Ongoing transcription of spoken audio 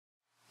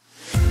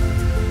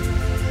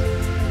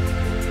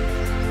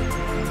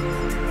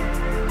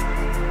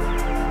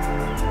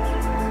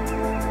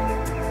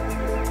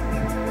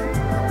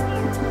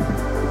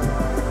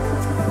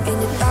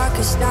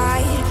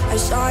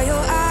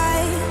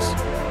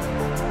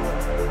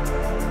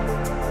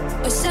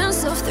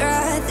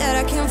that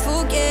I can't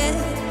forget.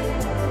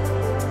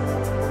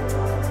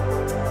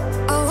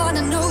 I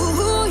wanna know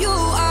who you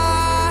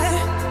are.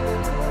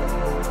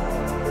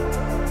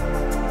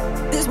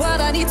 This is what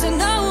I need to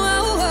know.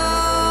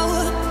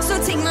 So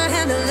take my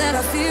hand and let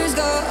our fears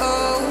go.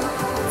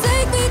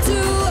 Take me to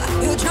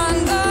your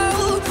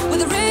jungle where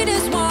the rain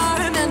is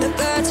warm and the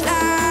birds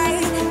fly.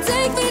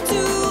 Take me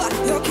to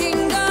your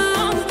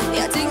kingdom.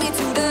 Yeah, take me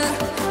to the.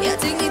 Yeah,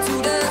 take me to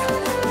the.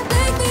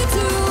 Take me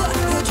to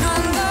your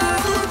jungle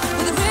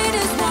where the rain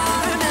is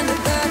warm and the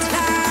birds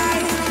fly.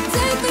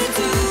 Take me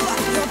to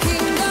your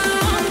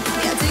kingdom.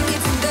 Yeah, take me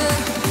to the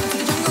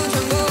jungle,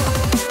 jungle.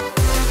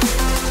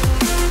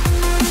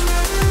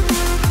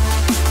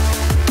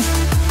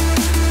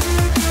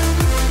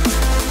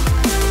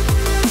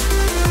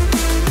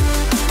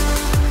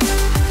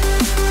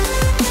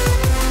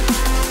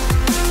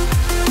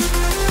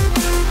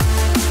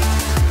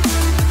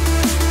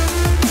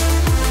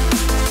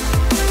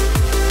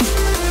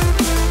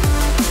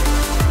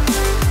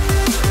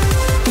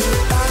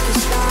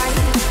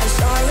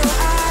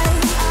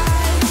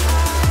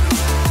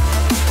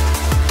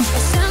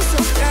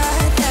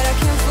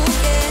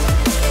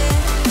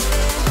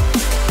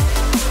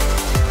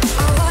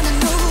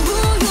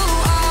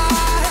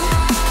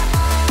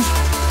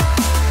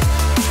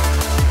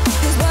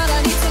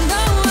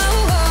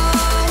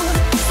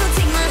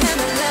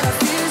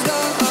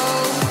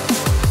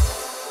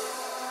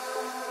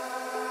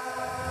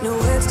 No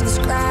words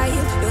describe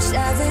your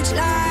savage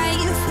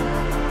life.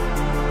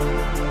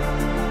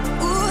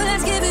 Ooh,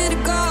 let's give it a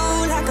go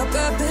like our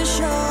purpose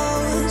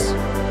shows.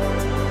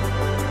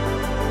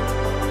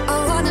 I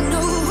wanna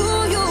know who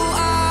you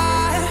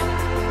are.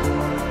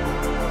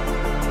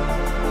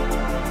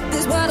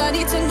 This is what I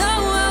need to know.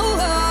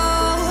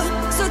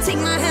 So take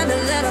my hand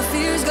and let our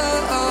fears go.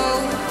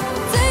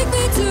 Take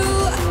me to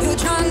your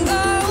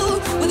jungle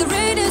where the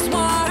rain is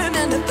warm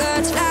and the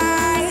birds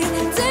fly.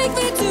 Take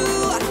me to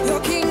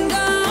your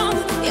kingdom.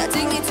 Yeah,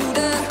 take me to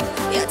the.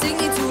 Yeah, take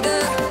me to the.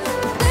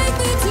 Take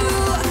me to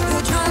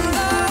your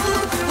jungle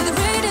where the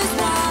rain is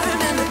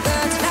warm and the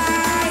birds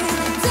fly.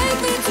 Take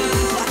me to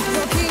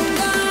your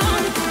kingdom.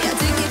 Yeah,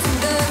 take me to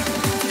the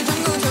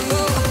jungle,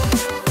 jungle.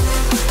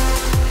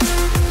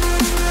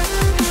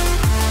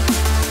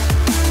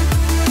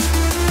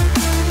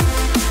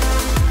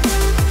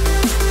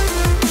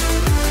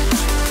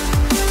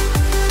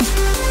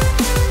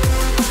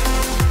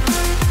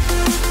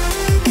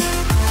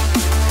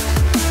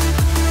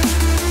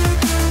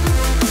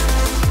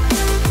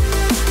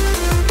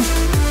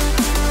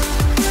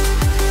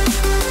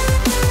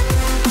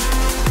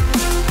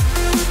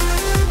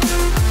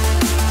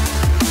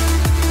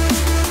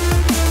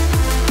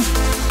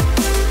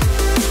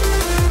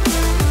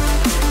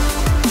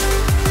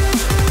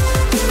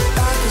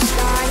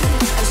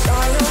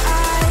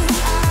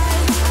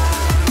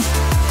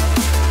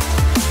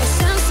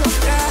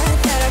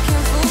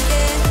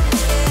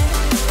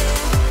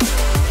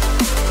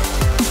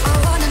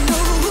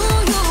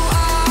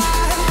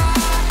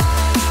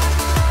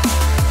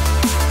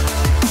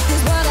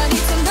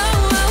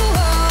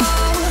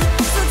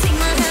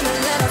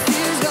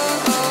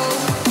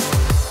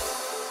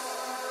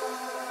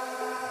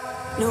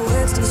 No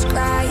words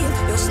describe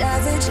your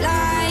savage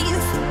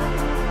life.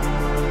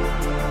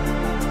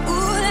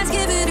 Ooh, let's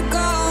give it a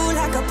go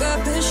like our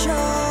purpose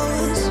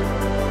shows.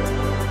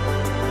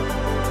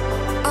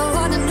 I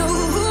wanna know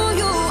who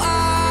you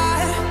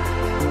are.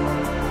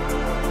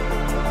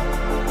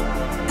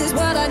 This is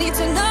what I need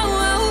to know.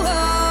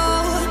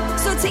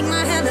 So take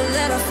my hand and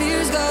let our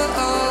fears go.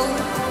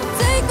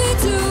 Take me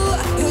to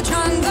your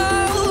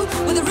jungle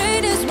where the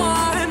rain is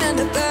warm and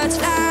the birds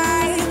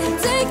fly.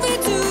 Take me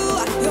to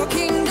your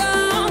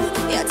kingdom.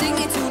 Yeah, take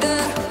me to the.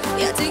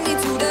 Yeah, take me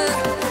to the.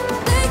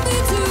 Take me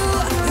to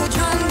your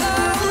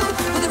jungle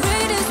where the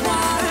rain is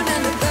warm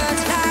and the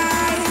birds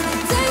fly.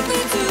 Take me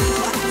to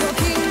your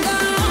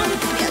kingdom.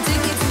 Yeah,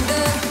 take me to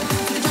the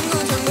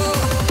jungle, jungle.